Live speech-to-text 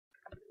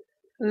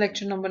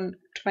Lecture number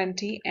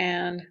 20,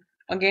 and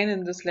again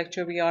in this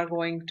lecture we are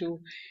going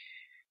to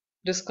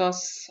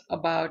discuss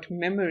about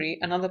memory,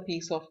 another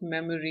piece of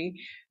memory,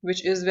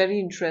 which is very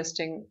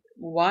interesting.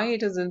 Why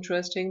it is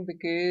interesting?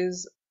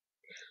 Because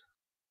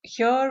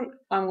here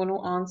I'm going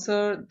to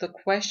answer the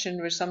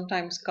question which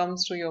sometimes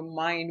comes to your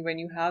mind when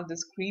you have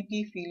this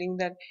creepy feeling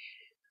that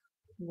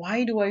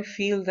why do I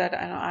feel that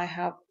I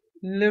have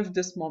lived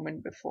this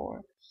moment before?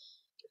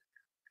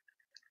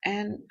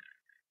 And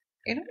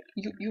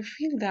you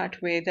feel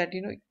that way, that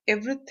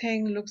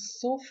everything looks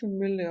so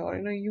familiar,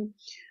 you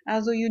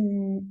as though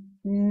you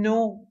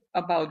know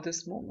about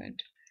this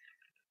moment,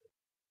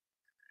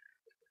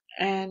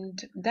 and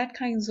that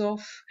kinds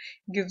of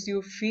gives you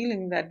a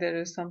feeling that there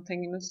is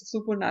something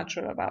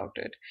supernatural about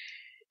it,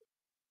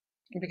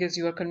 because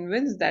you are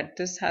convinced that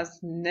this has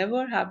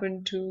never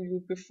happened to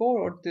you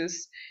before, or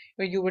this,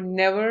 or you were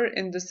never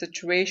in this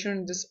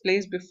situation, this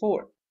place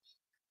before.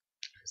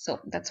 So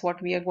that's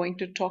what we are going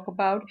to talk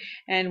about,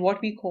 and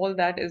what we call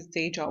that is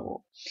deja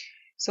vu.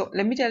 So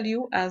let me tell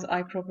you, as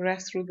I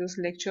progress through this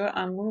lecture,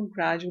 I'm going to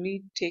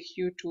gradually take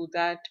you to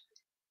that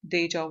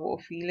deja vu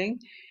feeling.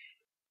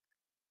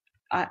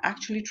 I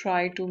actually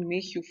try to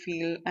make you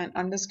feel and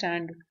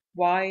understand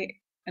why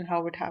and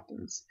how it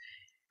happens.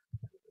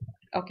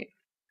 Okay,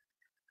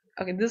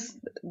 okay.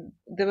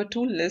 There were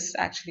two lists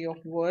actually of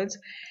words,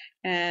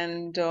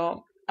 and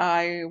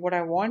I what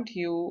I want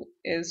you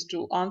is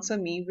to answer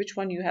me which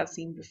one you have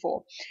seen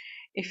before.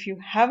 If you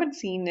haven't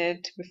seen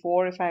it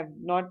before, if I've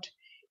not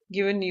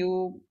given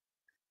you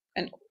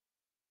an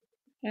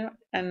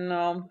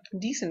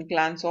decent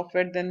glance of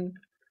it, then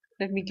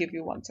let me give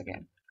you once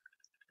again.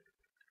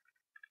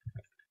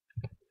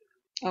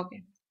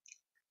 Okay,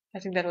 I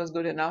think that was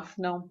good enough.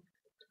 Now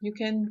you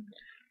can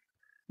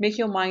make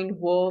your mind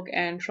work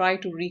and try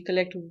to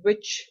recollect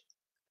which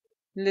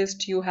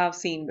list you have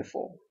seen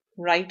before,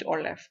 right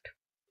or left.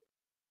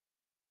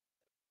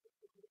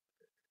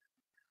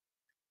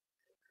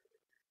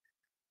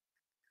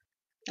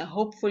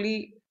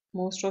 Hopefully,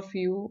 most of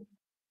you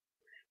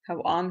have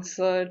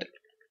answered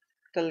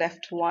the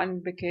left one,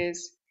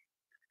 because,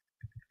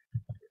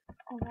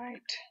 all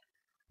right,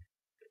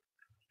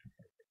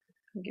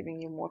 I'm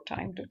giving you more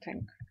time to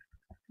think.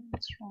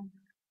 What's wrong?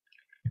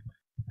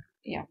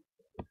 Yeah.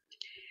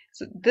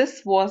 So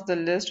this was the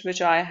list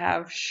which I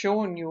have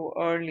shown you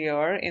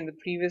earlier in the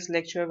previous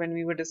lecture when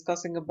we were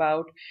discussing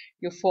about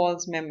your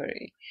false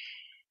memory.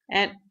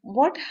 And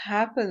what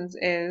happens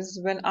is,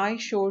 when I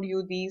showed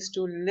you these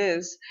two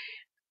lists,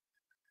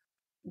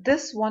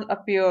 this one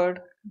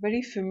appeared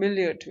very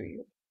familiar to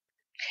you.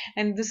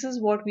 And this is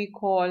what we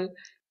call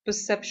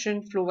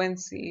perception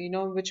fluency,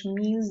 which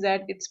means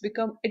that it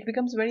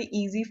becomes very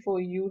easy for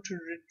you to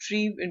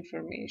retrieve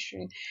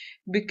information,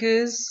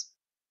 because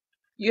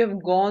you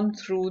have gone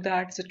through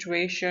that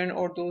situation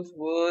or those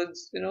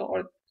words,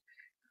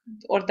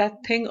 or that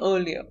thing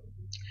earlier.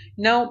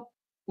 Now,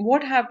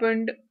 what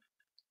happened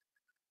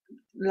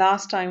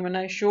last time when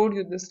I showed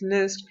you this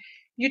list,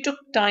 you took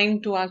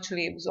time to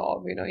actually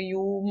absorb.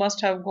 You must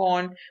have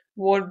gone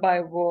word by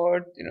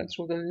word,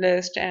 through the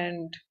list,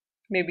 and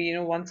maybe,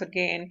 once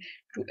again,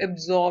 to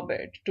absorb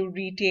it, to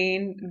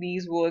retain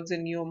these words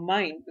in your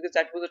mind, because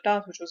that was a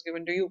task which was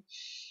given to you.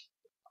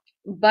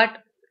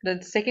 But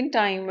the second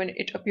time when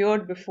it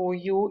appeared before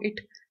you, it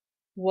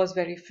was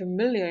very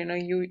familiar,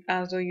 you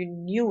as though you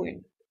knew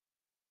it.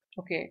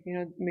 Okay,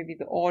 maybe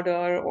the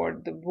order or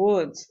the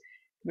words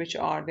which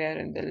are there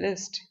in the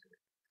list.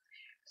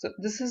 So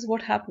this is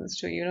what happens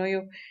to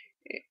you,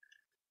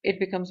 it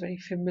becomes very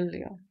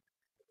familiar,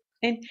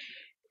 and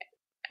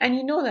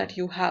you know that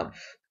you have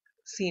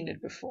seen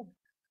it before.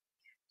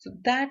 So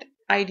that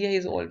idea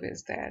is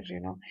always there,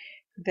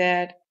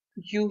 that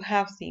you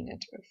have seen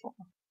it before.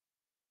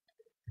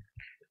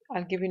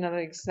 I'll give you another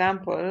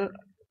example.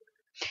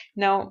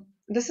 Now,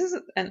 this is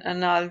an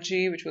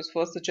analogy which was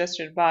first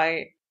suggested by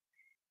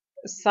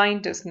a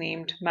scientist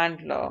named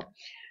Mandler,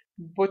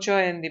 Butcher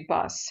in the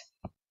Bus.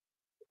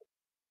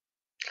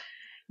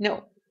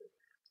 Now,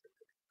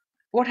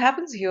 what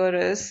happens here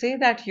is, say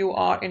that you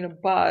are in a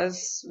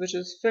bus which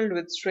is filled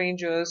with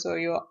strangers, or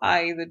your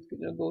eye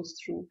that goes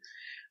through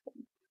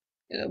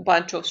a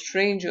bunch of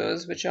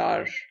strangers which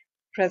are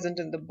present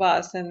in the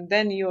bus, and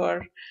then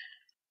you're,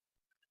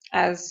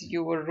 as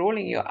you were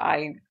rolling your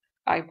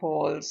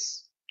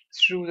eyeballs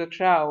through the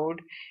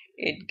crowd,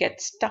 it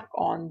gets stuck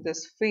on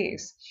this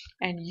face,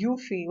 and you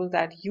feel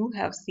that you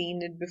have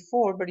seen it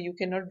before, but you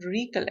cannot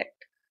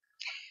recollect.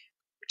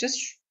 Just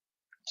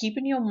keep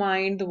in your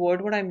mind the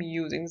word what I'm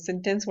using, the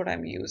sentence what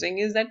I'm using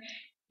is that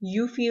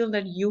you feel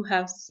that you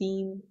have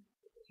seen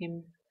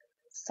him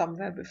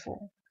somewhere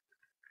before.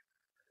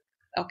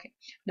 Okay,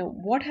 now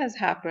what has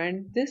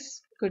happened?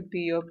 This could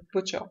be a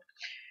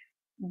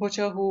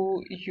butcher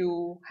who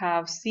you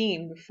have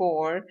seen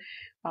before,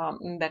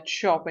 in that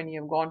shop when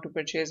you have gone to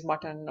purchase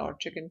mutton or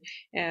chicken,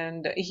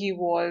 and he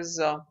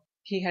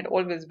had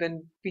always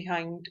been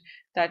behind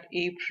that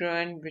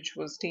apron which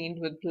was stained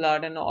with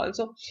blood and all.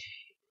 So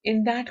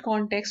in that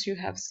context you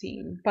have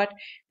seen, but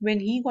when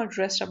he got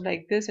dressed up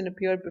like this and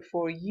appeared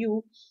before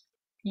you,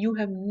 You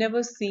have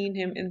never seen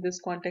him in this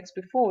context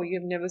before. You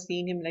have never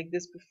seen him like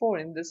this before,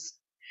 in this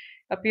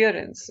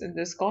appearance, in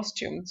this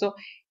costume. So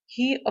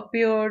he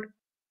appeared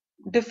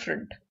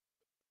different.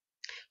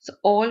 So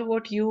all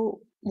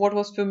what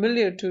was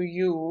familiar to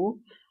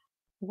you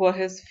were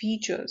his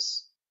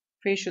features,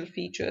 facial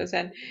features,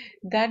 and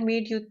that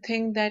made you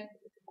think that,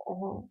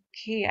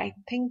 okay, I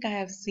think I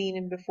have seen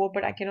him before,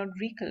 but I cannot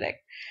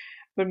recollect.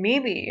 But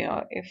maybe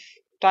if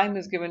time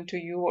is given to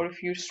you, or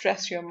if you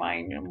stress your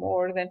mind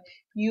more, then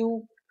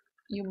you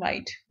you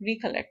might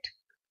recollect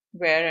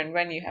where and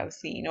when you have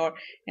seen, or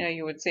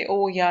you would say,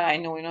 oh yeah, I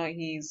know,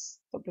 he's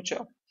the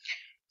butcher.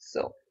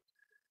 So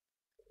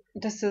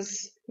this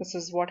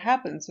is what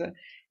happens.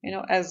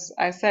 As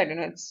I said,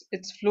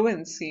 it's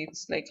fluency.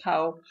 It's like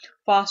how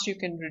fast you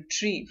can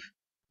retrieve,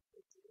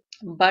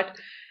 but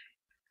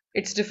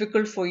it's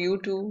difficult for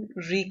you to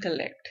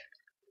recollect.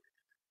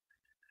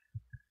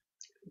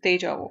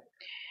 Deja vu.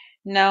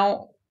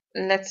 Now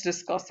let's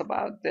discuss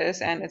about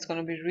this, and it's going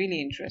to be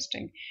really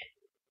interesting.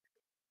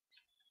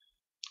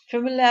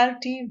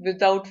 Familiarity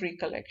without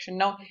recollection.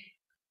 Now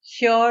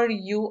here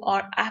you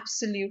are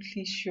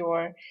absolutely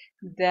sure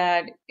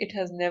that it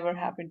has never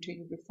happened to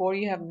you before,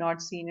 you have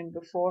not seen it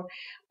before,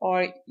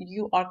 or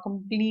you are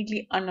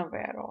completely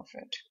unaware of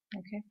it.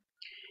 Okay,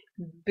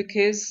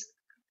 because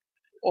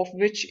of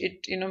which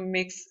it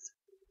makes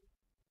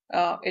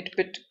it a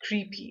bit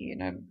creepy,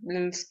 a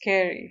little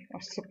scary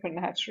or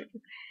supernatural.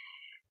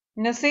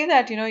 Now say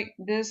that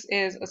this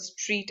is a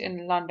street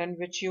in London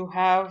which you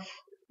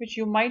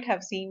might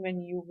have seen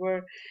when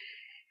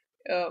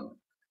um,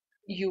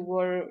 you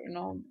were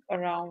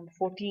around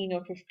 14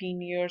 or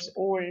 15 years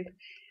old,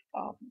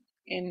 um,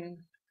 in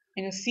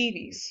a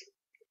series,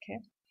 okay,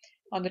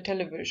 on the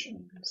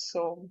television.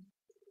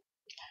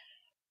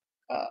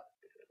 Uh,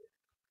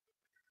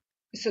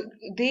 so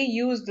they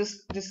use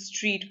this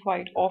street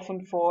quite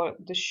often for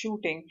the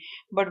shooting,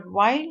 but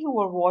while you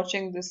were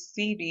watching this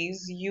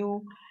series,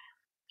 you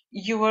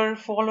were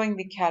following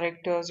the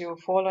characters, you were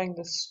following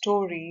the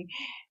story,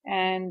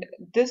 and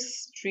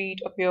this street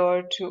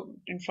appeared to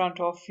in front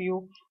of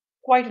you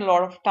quite a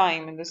lot of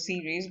time in the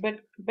series,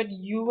 but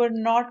you were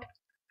not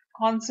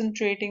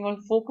concentrating or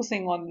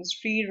focusing on the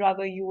street,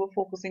 rather you were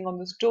focusing on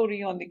the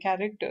story, on the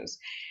characters.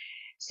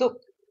 So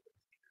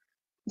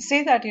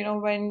say that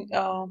when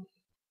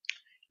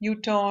you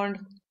turned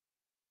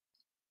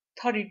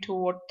 32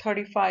 or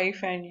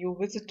 35 and you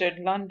visited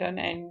London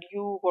and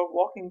you were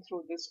walking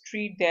through the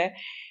street there,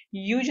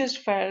 you just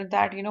felt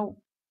that,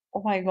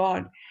 oh my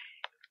God,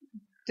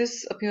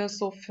 this appears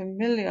so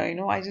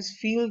familiar. I just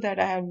feel that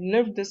I have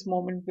lived this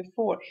moment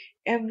before.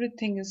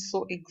 Everything is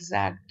so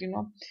exact,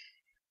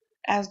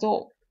 as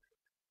though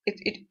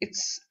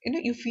it's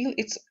you feel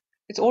it's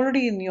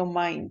already in your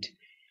mind.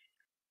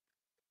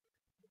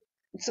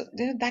 So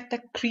that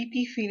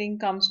creepy feeling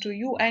comes to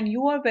you, and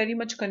you are very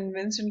much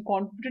convinced and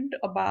confident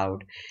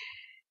about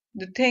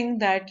the thing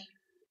that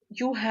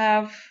you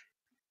have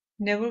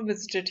never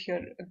visited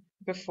here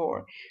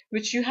before,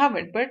 which you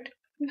haven't, but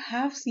you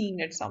have seen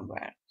it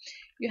somewhere.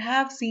 You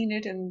have seen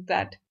it in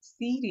that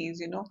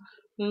series,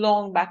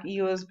 long back,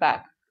 years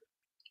back,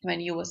 when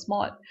you were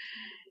small,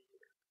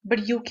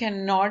 but you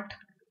cannot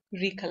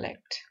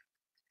recollect.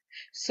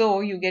 So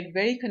you get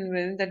very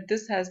convinced that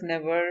this has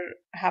never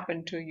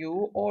happened to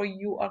you, or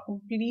you are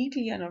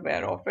completely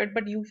unaware of it,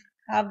 but you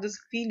have this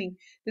feeling,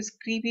 this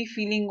creepy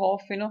feeling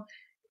of,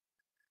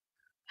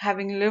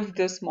 having lived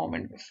this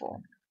moment before.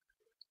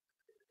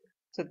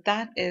 So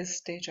that is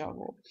deja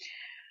vu.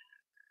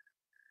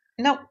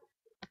 Now,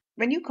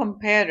 when you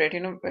compare it,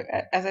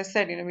 as I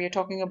said, we are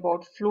talking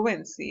about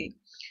fluency,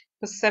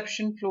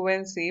 perception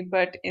fluency,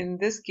 but in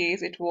this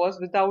case, it was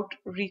without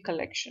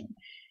recollection.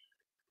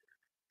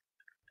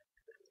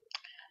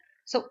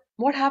 So,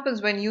 what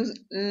happens when you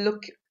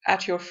look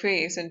at your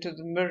face into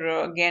the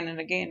mirror again and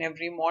again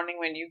every morning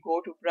when you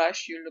go to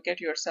brush, you look at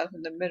yourself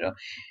in the mirror?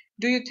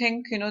 Do you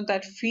think,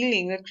 that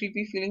feeling, that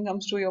creepy feeling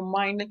comes to your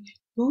mind? Like,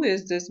 who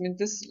is this? I mean,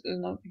 this,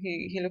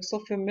 he looks so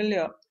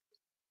familiar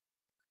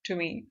to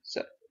me.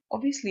 So,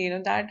 obviously,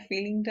 that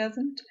feeling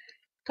doesn't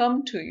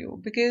come to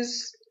you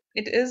because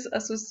it is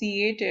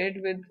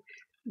associated with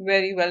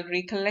very well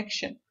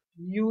recollection.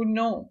 You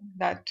know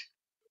that,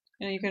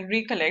 you can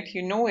recollect,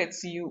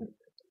 it's you.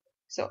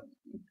 So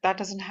that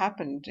doesn't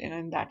happen,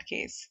 in that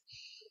case.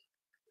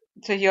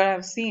 So here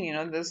I've seen,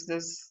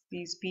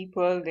 these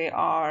people, they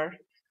are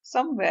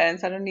somewhere and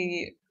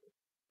suddenly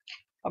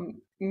a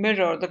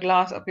mirror, the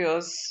glass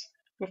appears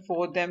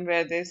before them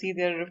where they see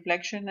their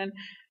reflection, and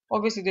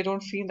obviously they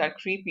don't feel that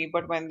creepy,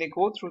 but when they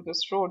go through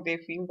this road, they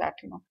feel that,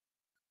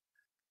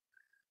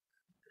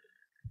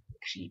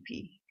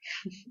 creepy.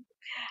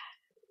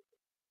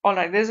 All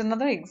right, there's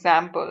another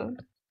example,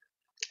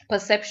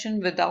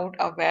 perception without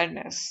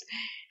awareness.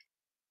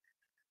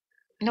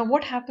 Now,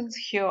 what happens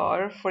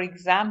here, for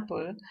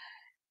example,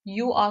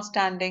 you are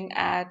standing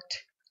at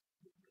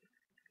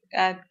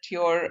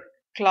your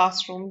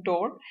classroom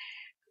door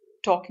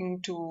talking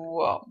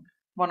to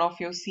one of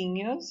your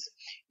seniors.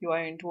 You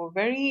are into a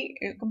very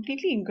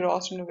completely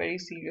engrossed in a very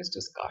serious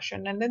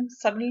discussion, and then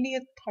suddenly a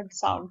thud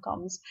sound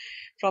comes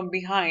from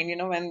behind.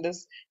 When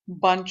this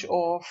bunch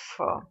of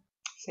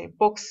say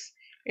books,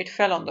 it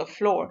fell on the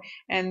floor,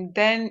 and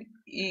then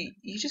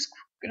you just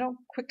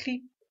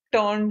quickly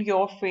turned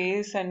your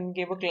face and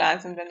gave a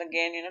glance, and then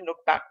again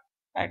looked back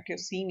at your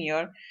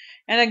senior,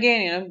 and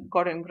again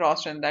got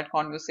engrossed in that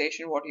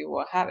conversation what you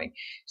were having.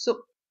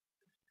 So,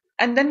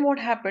 and then what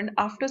happened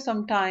after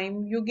some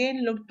time, you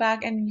again looked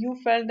back and you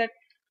felt that,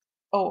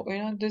 oh,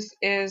 this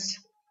is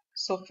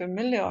so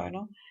familiar,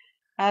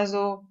 as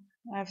though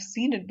I've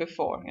seen it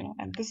before,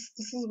 and this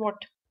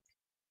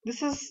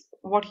is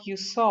what you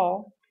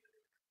saw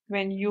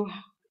when you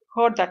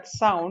heard that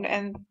sound,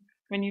 and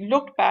when you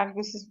looked back,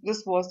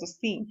 this was the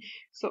scene.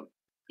 So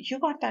you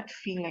got that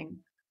feeling,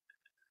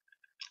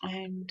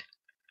 and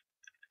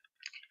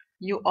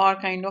you are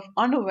kind of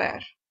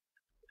unaware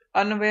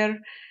of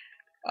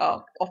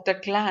the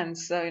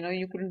glance.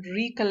 You couldn't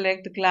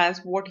recollect the glance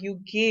what you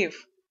gave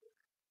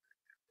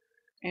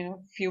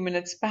few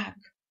minutes back.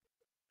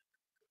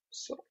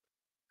 So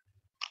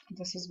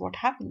this is what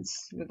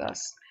happens with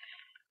us.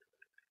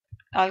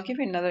 I'll give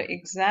you another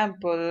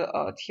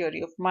example,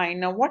 theory of mine.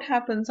 Now, what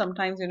happens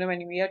sometimes,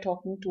 when we are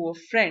talking to a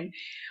friend,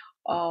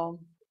 um,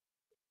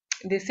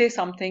 they say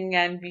something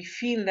and we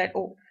feel that,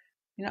 oh,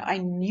 I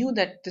knew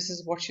that this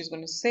is what she's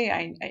going to say.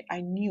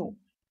 I knew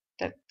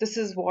that this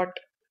is what,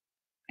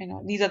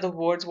 these are the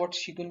words what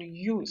she's going to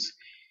use.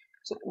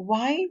 So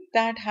why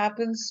that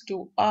happens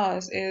to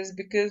us is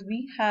because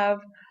we have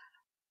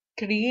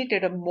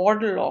created a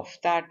model of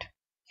that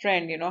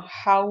friend,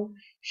 how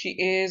she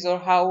is, or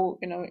how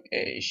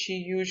she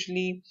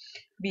usually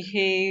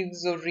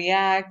behaves or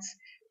reacts.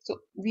 So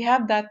we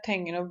have that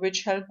thing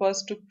which help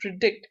us to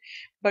predict,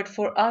 but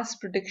for us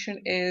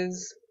prediction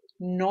is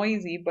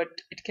noisy, but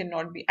it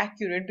cannot be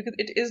accurate because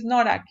it is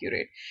not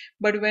accurate.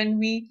 But when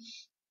we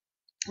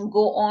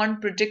go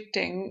on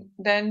predicting,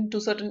 then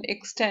to certain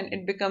extent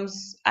it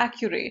becomes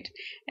accurate.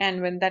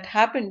 And when that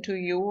happened to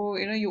you,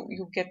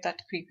 you get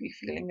that creepy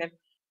feeling that,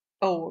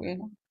 oh,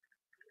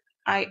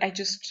 I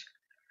just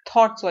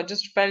thought so. I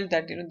just felt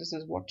that this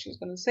is what she's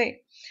going to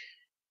say.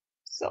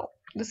 So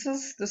this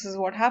is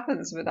what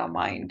happens with our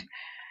mind.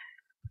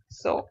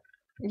 So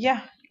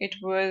yeah, it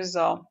was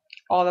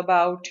all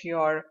about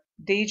your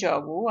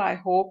deja vu. I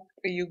hope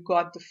you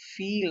got the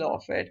feel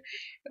of it,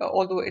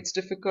 although it's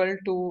difficult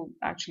to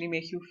actually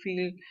make you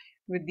feel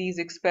with these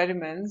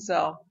experiments.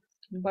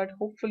 But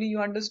hopefully you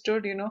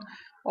understood,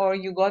 or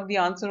you got the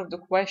answer of the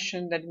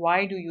question that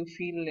why do you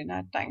feel in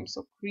at times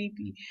so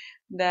creepy,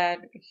 that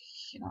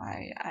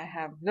I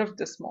have lived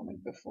this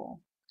moment before.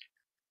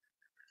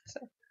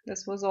 So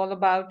this was all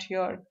about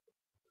your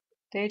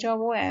deja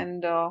vu,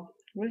 and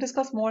we'll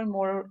discuss more and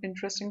more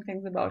interesting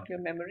things about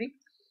your memory.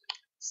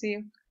 See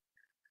you.